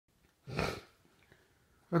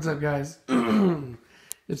What's up, guys?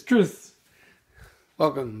 It's Chris.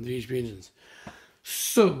 Welcome to HP Engines.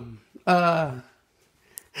 So, I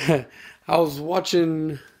was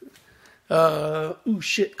watching, cobwebs,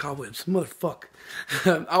 motherfuck.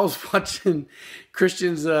 I was watching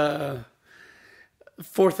Christian's,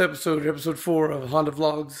 fourth episode, episode 4 of Honda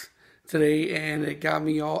Vlogs today, and it got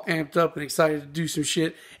me all amped up and excited to do some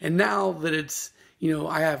shit. And now that it's,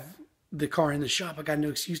 I have the car in the shop, I got no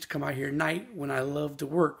excuse to come out here at night when I love to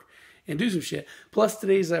work and do some shit. Plus,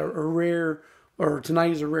 tonight is a rare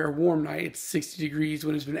warm night. It's 60 degrees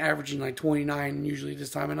when it's been averaging like 29 usually this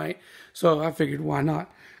time of night. So I figured, why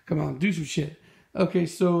not come out and do some shit? Okay,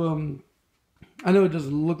 so I know it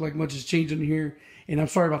doesn't look like much has changed in here, and I'm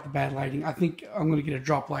sorry about the bad lighting. I think I'm going to get a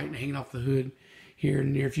drop light and hanging off the hood here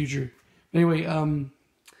in the near future. Anyway,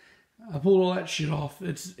 I pulled all that shit off.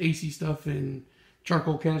 It's AC stuff and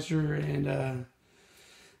charcoal canister, and I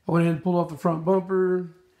went ahead and pulled off the front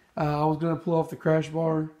bumper. I was going to pull off the crash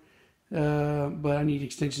bar, but I need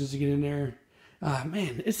extensions to get in there.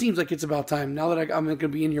 Man, it seems like it's about time. Now that I'm going to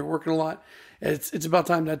be in here working a lot, it's about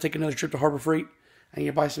time that I take another trip to Harbor Freight. I need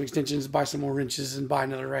to buy some extensions, buy some more wrenches, and buy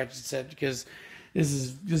another ratchet set, because this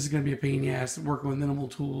is going to be a pain in the ass working with minimal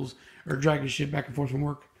tools or dragging shit back and forth from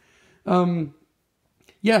work.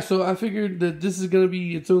 Yeah, so I figured that this is going to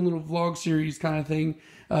be its own little vlog series kind of thing.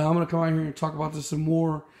 I'm going to come out here and talk about this some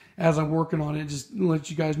more as I'm working on it, just to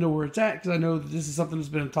let you guys know where it's at, because I know that this is something that's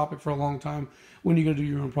been a topic for a long time when you're going to do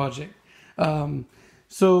your own project.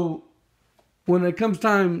 So when it comes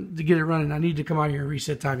time to get it running, I need to come out here and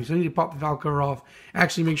reset timing. So I need to pop the valve cover off,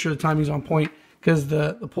 actually make sure the timing's on point, because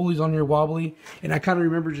the pulley's on here wobbly, and I kind of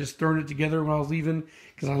remember just throwing it together when I was leaving,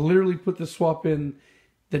 because I literally put the swap in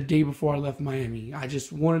the day before I left Miami. I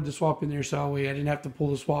just wanted to swap in there so that way I didn't have to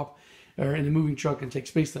pull the swap or in the moving truck and take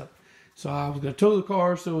space up. So I was going to tow the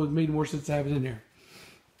car, so it made more sense to have it in there.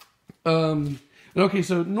 Okay,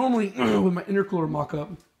 so normally with my intercooler mock-up,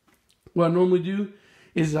 what I normally do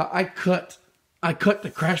is I cut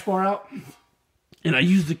the crash bar out, and I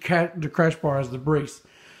use the crash bar as the brace.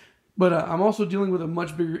 But I'm also dealing with a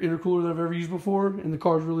much bigger intercooler than I've ever used before, and the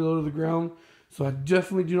car's really low to the ground, so I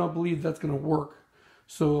definitely do not believe that's going to work.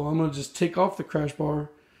 So I'm going to just take off the crash bar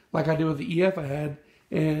like I did with the EF I had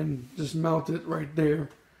and just mount it right there,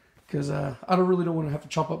 because I really don't want to have to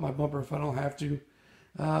chop up my bumper if I don't have to.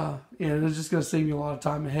 And it's just going to save me a lot of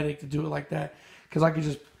time and headache to do it like that, because I could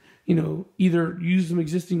just, either use some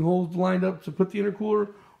existing holes lined up to put the intercooler,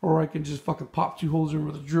 or I can just fucking pop 2 holes in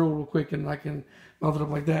with a drill real quick and I can mount it up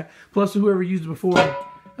like that. Plus, whoever used it before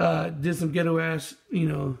did some ghetto ass,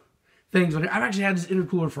 things on it. I've actually had this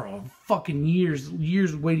intercooler for fucking years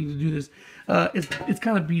waiting to do this. It's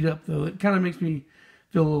kind of beat up though. It kind of makes me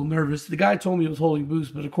feel a little nervous. The guy told me it was holding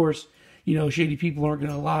boost, but of course, shady people aren't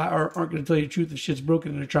going to lie or aren't going to tell you the truth if shit's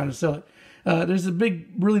broken and they're trying to sell it. There's a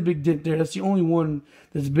really big dent there. That's the only one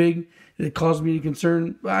that's big that caused me any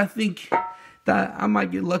concern. But I think that I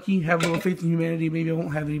might get lucky, have a little faith in humanity. Maybe I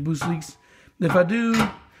won't have any boost leaks. If I do,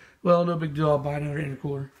 well, no big deal. I'll buy another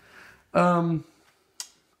intercooler.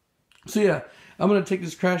 So yeah, I'm going to take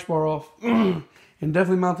this crash bar off and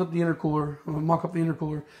definitely mount up the intercooler. I'm going to mock up the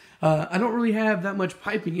intercooler. I don't really have that much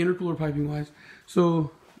piping, intercooler piping wise. So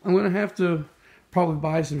I'm going to have to probably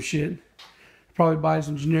buy some shit. Probably buy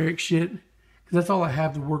some generic shit, because that's all I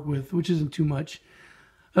have to work with, which isn't too much.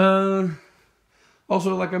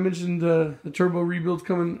 Also, like I mentioned, the turbo rebuild's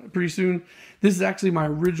coming pretty soon. This is actually my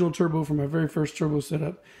original turbo from my very first turbo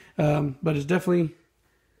setup. But it's definitely,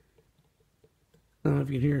 I don't know if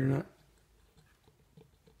you can hear it or not,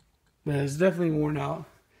 but it's definitely worn out.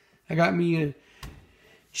 I got me a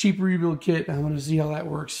cheap rebuild kit. I'm going to see how that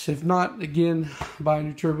works. If not, again, buy a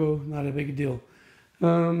new turbo. Not a big deal.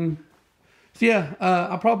 So yeah,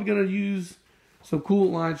 I'm probably going to use some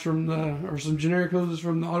coolant lines or some generic hoses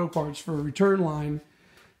from the auto parts for a return line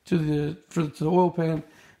to the oil pan.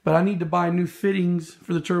 But I need to buy new fittings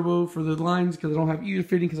for the turbo for the lines, because I don't have either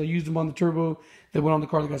fitting, because I used them on the turbo that went on the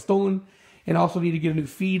car that got stolen. And I also need to get a new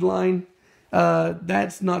feed line.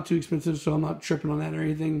 That's not too expensive, so I'm not tripping on that or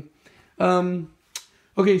anything.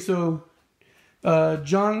 Okay, so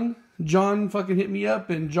John fucking hit me up,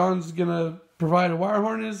 and John's gonna provide a wire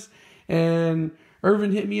harness, and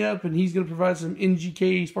Irvin hit me up, and he's gonna provide some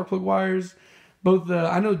NGK spark plug wires. Both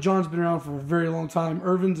I know John's been around for a very long time.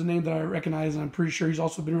 Irvin's a name that I recognize, and I'm pretty sure he's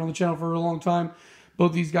also been around the channel for a long time.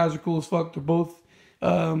 Both these guys are cool as fuck. They're both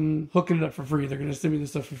hooking it up for free. They're gonna send me this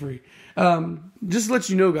stuff for free. Just to let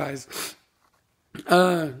you know, guys,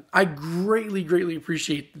 I greatly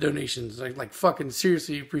appreciate the donations. Like fucking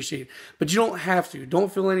seriously appreciate it. But you don't have to.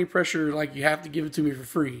 Don't feel any pressure like you have to give it to me for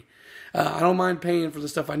free. I don't mind paying for the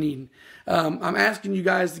stuff I need. I'm asking you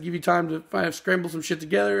guys to give you time to scramble some shit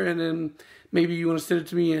together, and then maybe you want to send it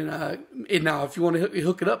to me. And now, if you want to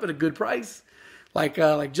hook it up at a good price, like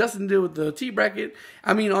Justin did with the T-bracket.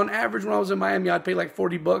 I mean, on average, when I was in Miami, I'd pay like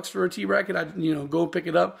 $40 for a T-bracket. I'd, go and pick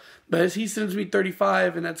it up. But he sends me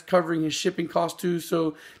 $35, and that's covering his shipping cost too.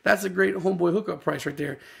 So that's a great homeboy hookup price right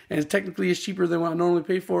there. And technically, it's cheaper than what I normally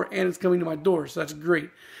pay for, and it's coming to my door. So that's great.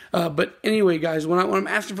 But anyway, guys, when I'm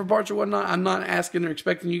asking for parts or whatnot, I'm not asking or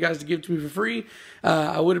expecting you guys to give it to me for free.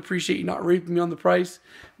 I would appreciate you not raping me on the price.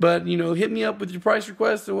 But, hit me up with your price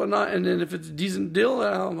requests and whatnot. And then if it's a decent deal,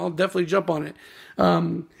 I'll definitely jump on it.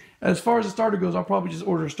 As far as the starter goes, I'll probably just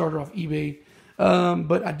order a starter off eBay.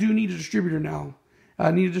 But I do need a distributor now. I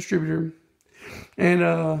need a distributor.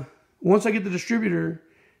 And once I get the distributor,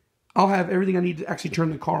 I'll have everything I need to actually turn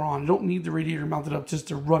the car on. I don't need the radiator mounted up just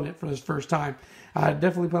to run it for this first time. I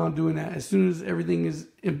definitely plan on doing that. As soon as everything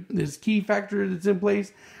is key factor that's in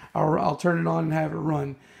place, I'll turn it on and have it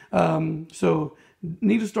run. So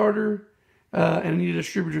need a starter and I need a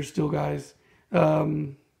distributor still, guys.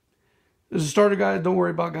 There's a starter guide. Don't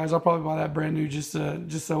worry about, guys. I'll probably buy that brand new just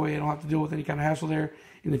so way I don't have to deal with any kind of hassle there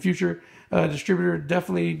in the future. Distributor,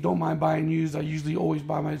 definitely don't mind buying used. I usually always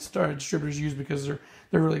buy my distributors used because they're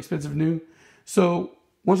really expensive new. So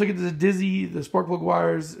once I get the Dizzy, the spark plug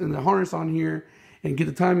wires, and the harness on here, and get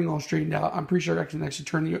the timing all straightened out, I'm pretty sure I can actually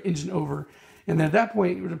turn the engine over. And then at that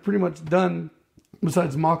point, we're pretty much done.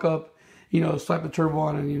 Besides mock up, slap the turbo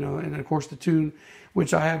on, and of course the tune,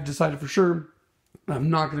 which I have decided for sure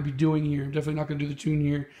I'm not going to be doing here. I'm definitely not going to do the tune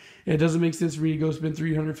here. It doesn't make sense for me to go spend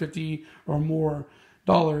 $350 or more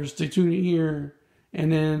to tune it here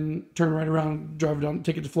and then turn right around, drive it down,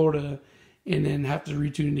 take it to Florida, and then have to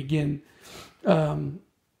retune it again.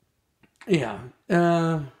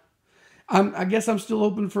 I guess I'm still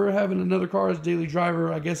open for having another car as daily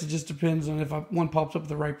driver. I guess it just depends on if one pops up at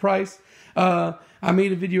the right price. I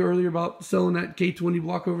made a video earlier about selling that K20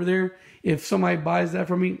 block over there. If somebody buys that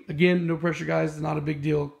from me, again, no pressure, guys. It's not a big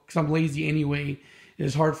deal because I'm lazy anyway.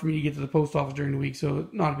 It's hard for me to get to the post office during the week, so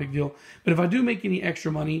not a big deal. But if I do make any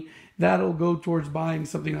extra money, that'll go towards buying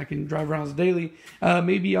something I can drive around as a daily.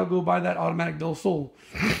 Maybe I'll go buy that automatic Del Sol.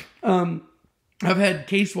 I've had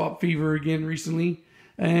K-swap fever again recently,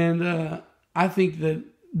 and I think that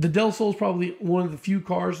the Del Sol is probably one of the few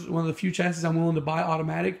cars, one of the few chassis I'm willing to buy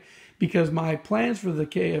automatic, because my plans for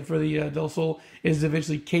the Del Sol is to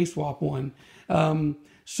eventually K-swap one.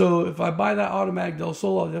 So if I buy that automatic Del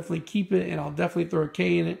Sol, I'll definitely keep it, and I'll definitely throw a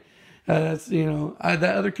K in it. That's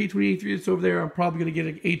that other K2083 that's over there. I'm probably gonna get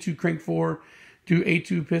an A2 crank for, do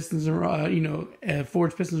A2 pistons and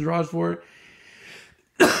forged pistons and rods for it.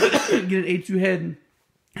 Get an A2 head, and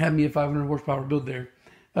have me a 500 horsepower build there.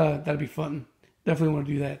 That'd be fun. Definitely want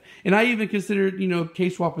to do that. And I even considered,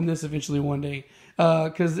 K-swapping this eventually one day.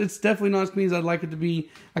 Because it's definitely not as clean as I'd like it to be.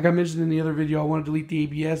 Like I mentioned in the other video, I want to delete the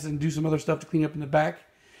ABS and do some other stuff to clean up in the back.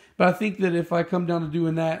 But I think that if I come down to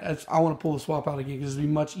doing that, I want to pull the swap out again because it'll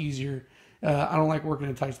be much easier. I don't like working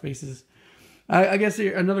in tight spaces. I guess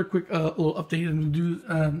another quick little update and do.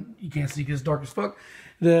 You can't see because it's dark as fuck.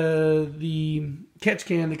 The catch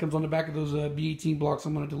can that comes on the back of those B18 blocks,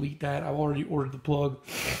 I'm going to delete that. I've already ordered the plug.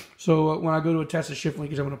 So when I go to attach the shift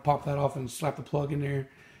linkage, I'm going to pop that off and slap the plug in there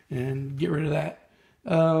and get rid of that.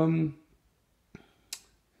 I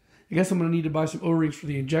guess I'm going to need to buy some O-rings for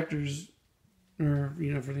the injectors. For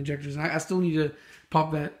the injectors. And I still need to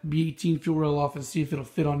pop that B18 fuel rail off and see if it'll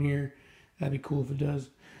fit on here. That'd be cool if it does.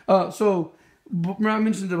 So I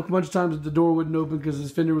mentioned it a bunch of times that the door wouldn't open because this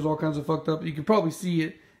fender was all kinds of fucked up. You can probably see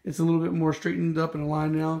it. It's a little bit more straightened up and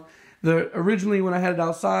aligned now. Originally, when I had it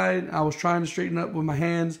outside, I was trying to straighten up with my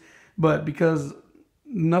hands, but because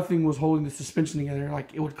nothing was holding the suspension together,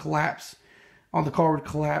 like it would collapse. The car would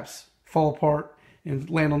collapse, fall apart, and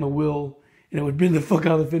land on the wheel, and it would bend the fuck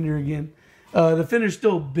out of the fender again. The fender's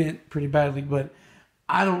still bent pretty badly, but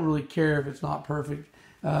I don't really care if it's not perfect.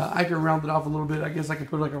 I can round it off a little bit. I guess I can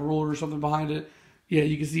put like a roller or something behind it. Yeah,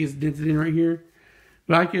 you can see it's dented in right here.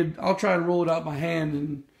 But I'll try to roll it out by hand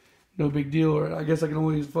and no big deal. Or I guess I can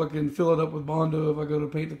always fucking fill it up with Bondo if I go to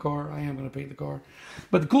paint the car. I am going to paint the car.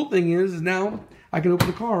 But the cool thing is now I can open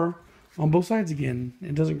the car on both sides again.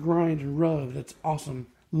 It doesn't grind and rub. That's awesome.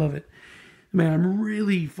 Love it. Man, I'm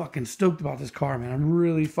really fucking stoked about this car, man. I'm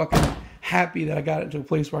really fucking happy that I got it to a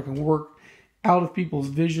place where I can work out of people's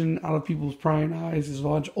vision, out of people's prying eyes. There's a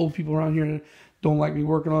bunch of old people around here that don't like me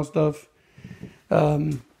working on stuff.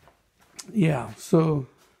 Yeah, so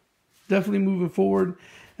definitely moving forward.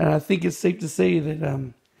 And I think it's safe to say that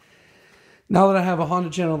now that I have a Honda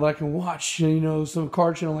channel that I can watch, some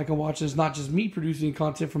car channel I can watch is not just me producing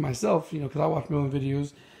content for myself, because I watch my own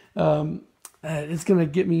videos. It's going to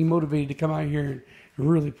get me motivated to come out here and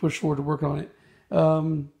really push forward to work on it.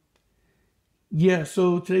 Yeah,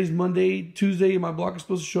 so today's Monday. Tuesday, my block is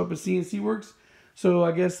supposed to show up at CNC Works. So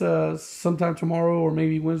I guess sometime tomorrow or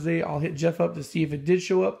maybe Wednesday, I'll hit Jeff up to see if it did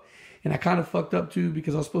show up. And I kind of fucked up too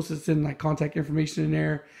because I was supposed to send like contact information in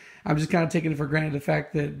there. I'm just kind of taking it for granted the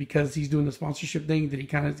fact that because he's doing the sponsorship thing that he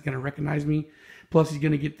kind of is going to recognize me. Plus he's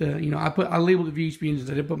going to get the, I labeled the VHP engines.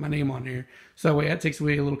 I didn't put my name on there. So that way that takes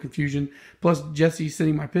away a little confusion. Plus Jesse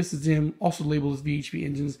sending my pistons to him also labeled as VHP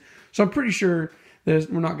engines. So I'm pretty sure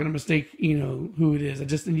that we're not going to mistake, who it is. I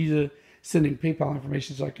just need to send him PayPal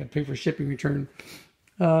information so I can pay for shipping return.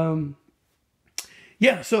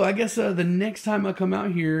 Yeah, so I guess the next time I come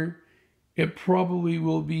out here, it probably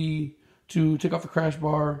will be to take off the crash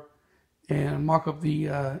bar and mock up the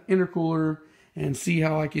intercooler and see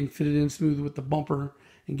how I can fit it in smooth with the bumper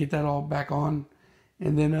and get that all back on.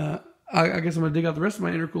 And then I guess I'm going to dig out the rest of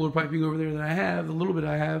my intercooler piping over there that I have, the little bit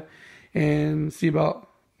I have, and see about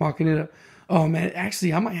mocking it up. Oh, man,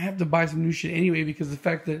 actually, I might have to buy some new shit anyway because the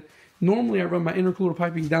fact that normally I run my intercooler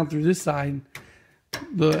piping down through this side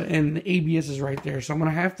and the ABS is right there. So I'm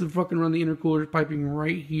going to have to fucking run the intercooler piping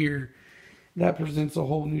right here. That presents a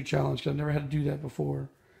whole new challenge because I've never had to do that before.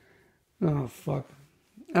 Oh, fuck.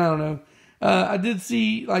 I don't know. I did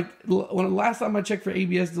see, like, when last time I checked for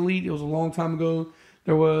ABS delete, it was a long time ago.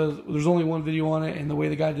 There's only one video on it, and the way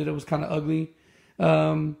the guy did it was kind of ugly.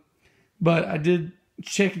 But I did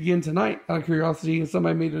check again tonight out of curiosity, and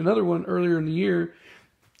somebody made another one earlier in the year.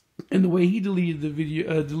 And the way he deleted the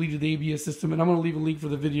video, deleted the ABS system, and I'm going to leave a link for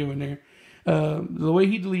the video in there. The way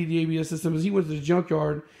he deleted the ABS system is he went to the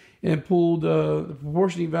junkyard and pulled the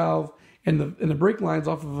proportioning valve and the brake lines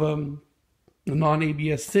off of the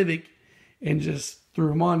non-ABS Civic and just threw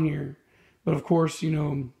them on here. But of course, it's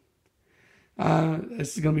going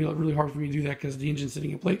to be really hard for me to do that because the engine's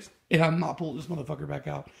sitting in place. And I'm not pulling this motherfucker back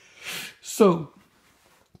out. So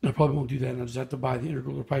I probably won't do that. And I just have to buy the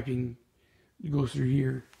intercooler piping that goes through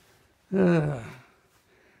here. All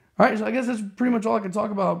right, so I guess that's pretty much all I can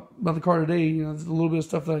talk about the car today. There's a little bit of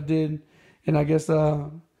stuff that I did. And I guess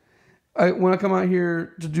when I come out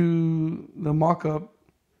here to do the mock-up,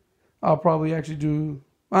 I'll probably actually do,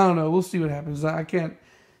 I don't know, we'll see what happens. I can't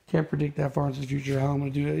predict that far into the future how I'm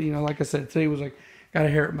going to do it. Like I said, today was like, got a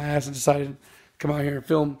hair at my ass and decided to come out here and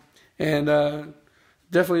film. And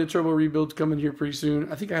definitely a turbo rebuild coming here pretty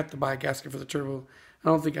soon. I think I have to buy a gasket for the turbo. I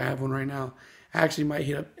don't think I have one right now. I actually might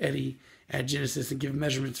hit up Eddie at Genesis and give him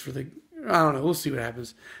measurements for the, I don't know, we'll see what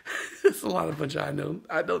happens. It's a lot of bunch of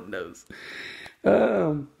I don't knows.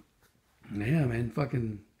 Yeah, man,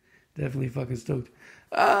 definitely fucking stoked.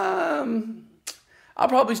 I'll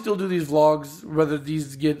probably still do these vlogs, whether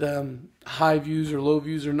these get high views or low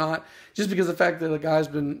views or not, just because of the fact that the guy's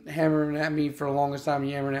been hammering at me for the longest time,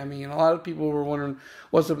 yammering at me, and a lot of people were wondering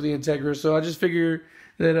what's up with the Integra. So I just figure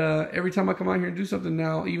that every time I come out here and do something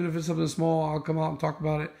now, even if it's something small, I'll come out and talk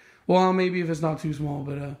about it. Well, maybe if it's not too small,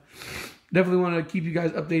 but definitely want to keep you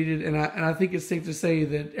guys updated. And I think it's safe to say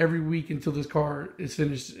that every week until this car is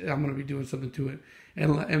finished, I'm going to be doing something to it.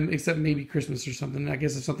 And except maybe Christmas or something. I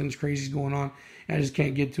guess if something's crazy is going on, and I just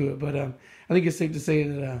can't get to it. But I think it's safe to say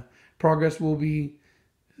that progress will be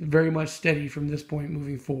very much steady from this point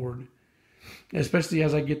moving forward. Especially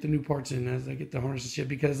as I get the new parts in, as I get the harness and shit.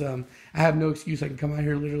 Because I have no excuse. I can come out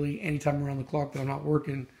here literally anytime around the clock that I'm not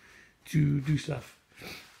working to do stuff.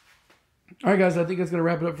 All right, guys, I think that's going to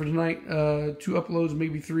wrap it up for tonight. 2 uploads,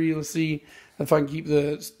 maybe 3. Let's see if I can keep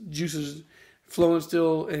the juices flowing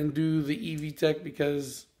still and do the EV Tech,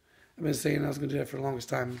 because I've been saying I was going to do that for the longest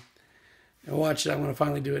time. And watch it. I'm going to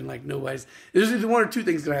finally do it, and like nobody's... There's either one or two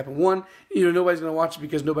things going to happen. One, nobody's going to watch it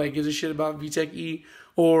because nobody gives a shit about VTEC E,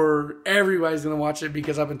 or everybody's going to watch it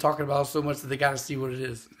because I've been talking about it so much that they got to see what it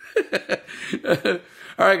is.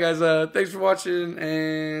 All right, guys. Thanks for watching,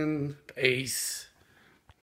 and peace.